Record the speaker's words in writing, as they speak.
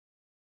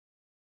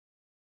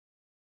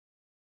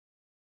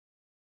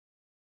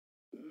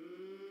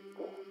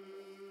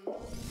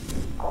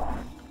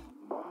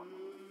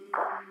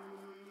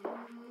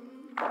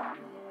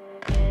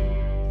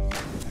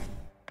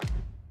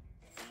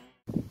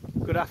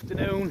Good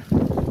afternoon,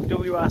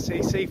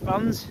 WRCC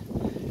fans,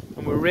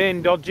 and we're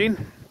rain dodging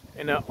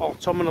in an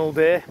autumnal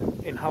day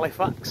in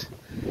Halifax.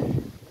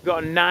 We've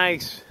got a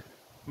nice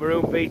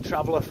Maroon B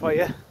Traveller for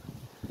you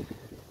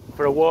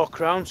for a walk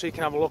around so you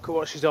can have a look at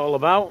what she's all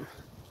about.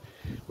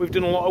 We've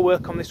done a lot of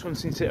work on this one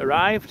since it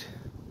arrived.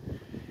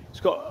 It's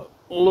got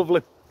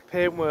lovely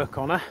paintwork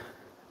on her,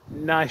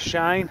 nice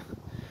shine.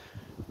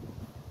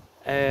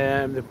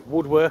 The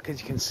woodwork,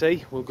 as you can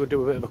see, we'll go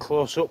do a bit of a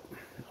close-up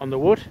on the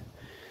wood.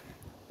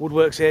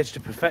 Woodwork's aged to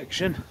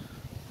perfection.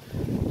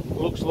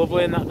 Looks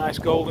lovely in that nice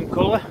golden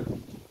colour.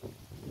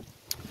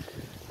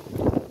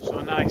 So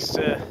a nice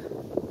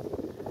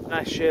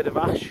shade of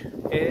ash,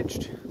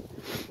 aged.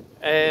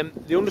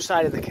 The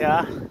underside of the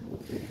car,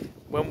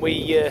 when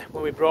we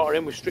brought her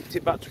in, we stripped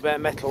it back to bare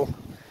metal.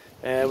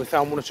 We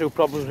found one or two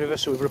problems with her,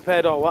 so we've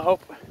repaired all that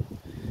up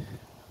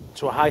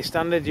to a high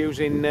standard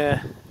using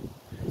the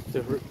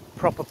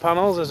proper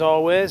panels as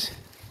always,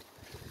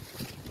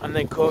 and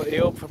then coated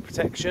it up for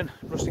protection,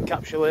 rust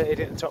encapsulated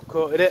it and top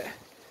coated it,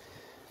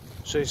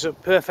 so it's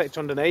perfect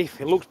underneath.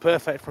 It looks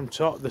perfect from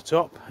the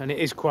top, and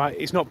it's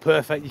not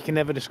perfect, you can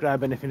never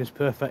describe anything as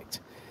perfect,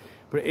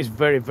 but it is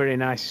very, very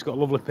nice. It's got a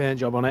lovely paint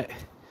job on it.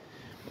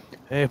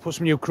 Put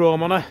some new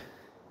chrome on her,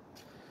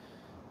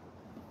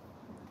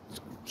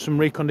 some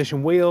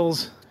reconditioned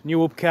wheels, new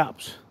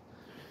hubcaps.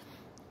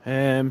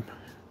 Then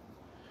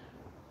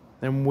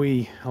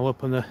I'll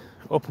open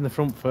the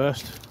front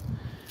first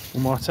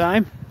one more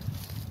time.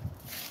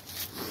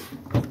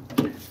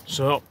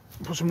 So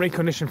put some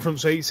reconditioned front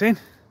seats in,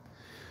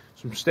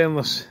 some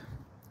stainless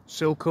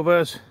sill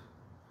covers,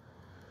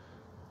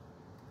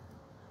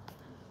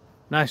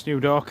 nice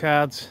new door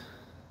cards,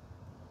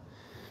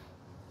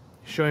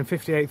 showing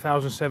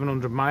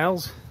 58,700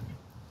 miles.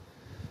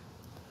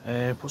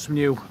 Put some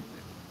new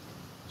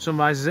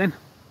sunvisors in,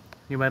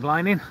 new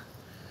headlining,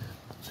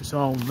 so it's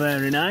all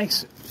very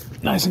nice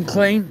and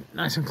clean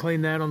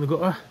there on the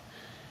gutter,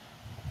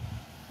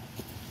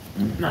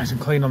 nice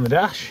and clean on the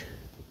dash.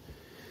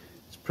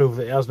 It's proof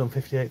that it has done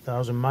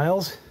 58,000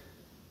 miles.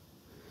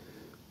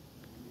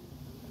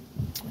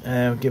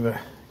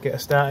 Get her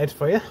started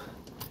for you.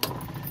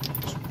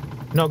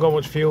 Not got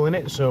much fuel in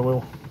it, so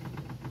we'll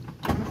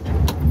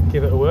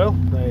give it a whirl.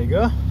 There you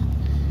go.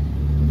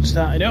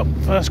 Start it up,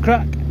 first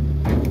crack.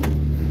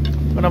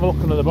 Gonna have a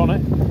look under the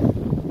bonnet.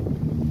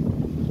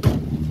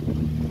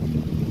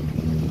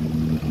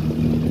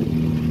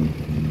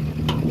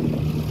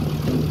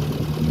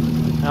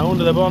 Now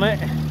under the bonnet,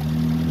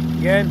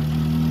 again,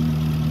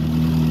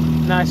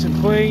 nice and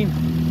clean.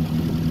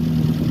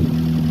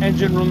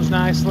 Engine runs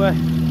nicely.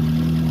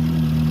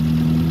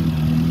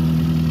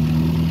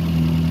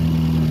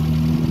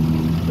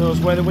 Those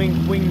where the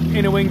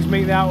inner wings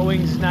meet the outer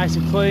wings is nice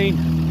and clean.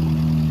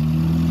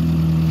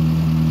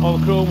 All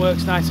the chrome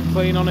work's nice and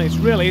clean on it. It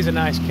really is a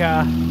nice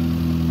car.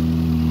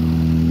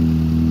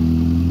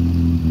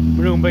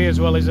 Maroon B as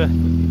well it's a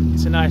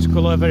nice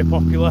colour, very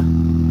popular.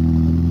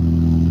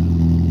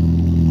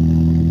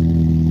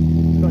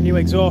 Got new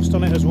exhaust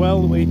on it as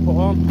well that we put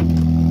on.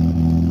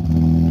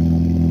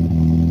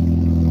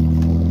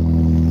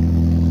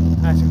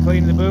 Nice and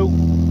clean in the boot.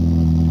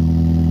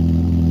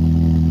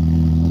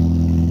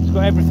 It's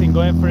got everything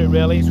going for it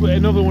really. It's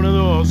another one of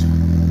those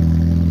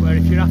where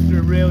if you're after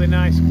a really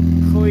nice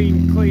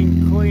clean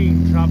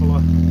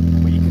Traveller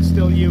but you can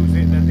still use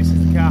it, then this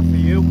is the car for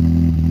you.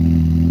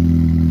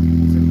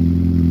 It's a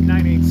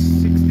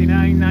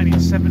 1969,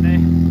 1970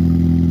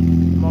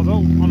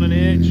 model on an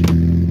H.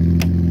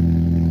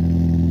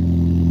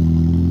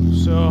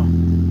 So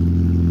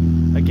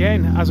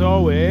again, as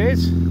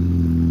always,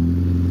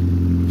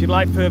 if you'd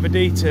like further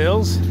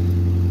details,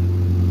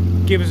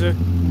 give us a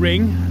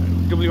ring.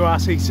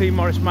 WRCC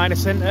Morris Minor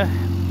Centre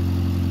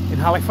in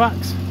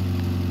Halifax,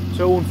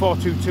 so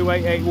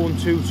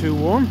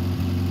 01422881221.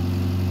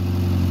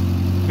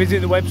 Visit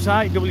the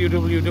website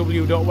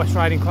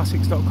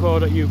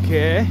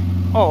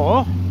www.westridingclassics.co.uk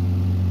or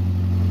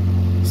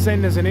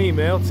send us an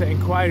email to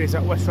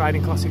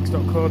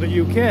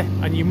inquiries@westridingclassics.co.uk,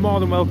 and you're more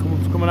than welcome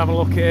to come and have a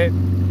look at it,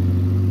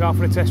 go out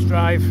for a test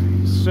drive.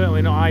 It's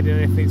certainly not hiding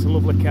anything, it's a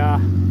lovely car.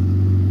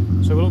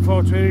 So we look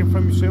forward to hearing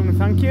from you soon, and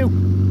thank you.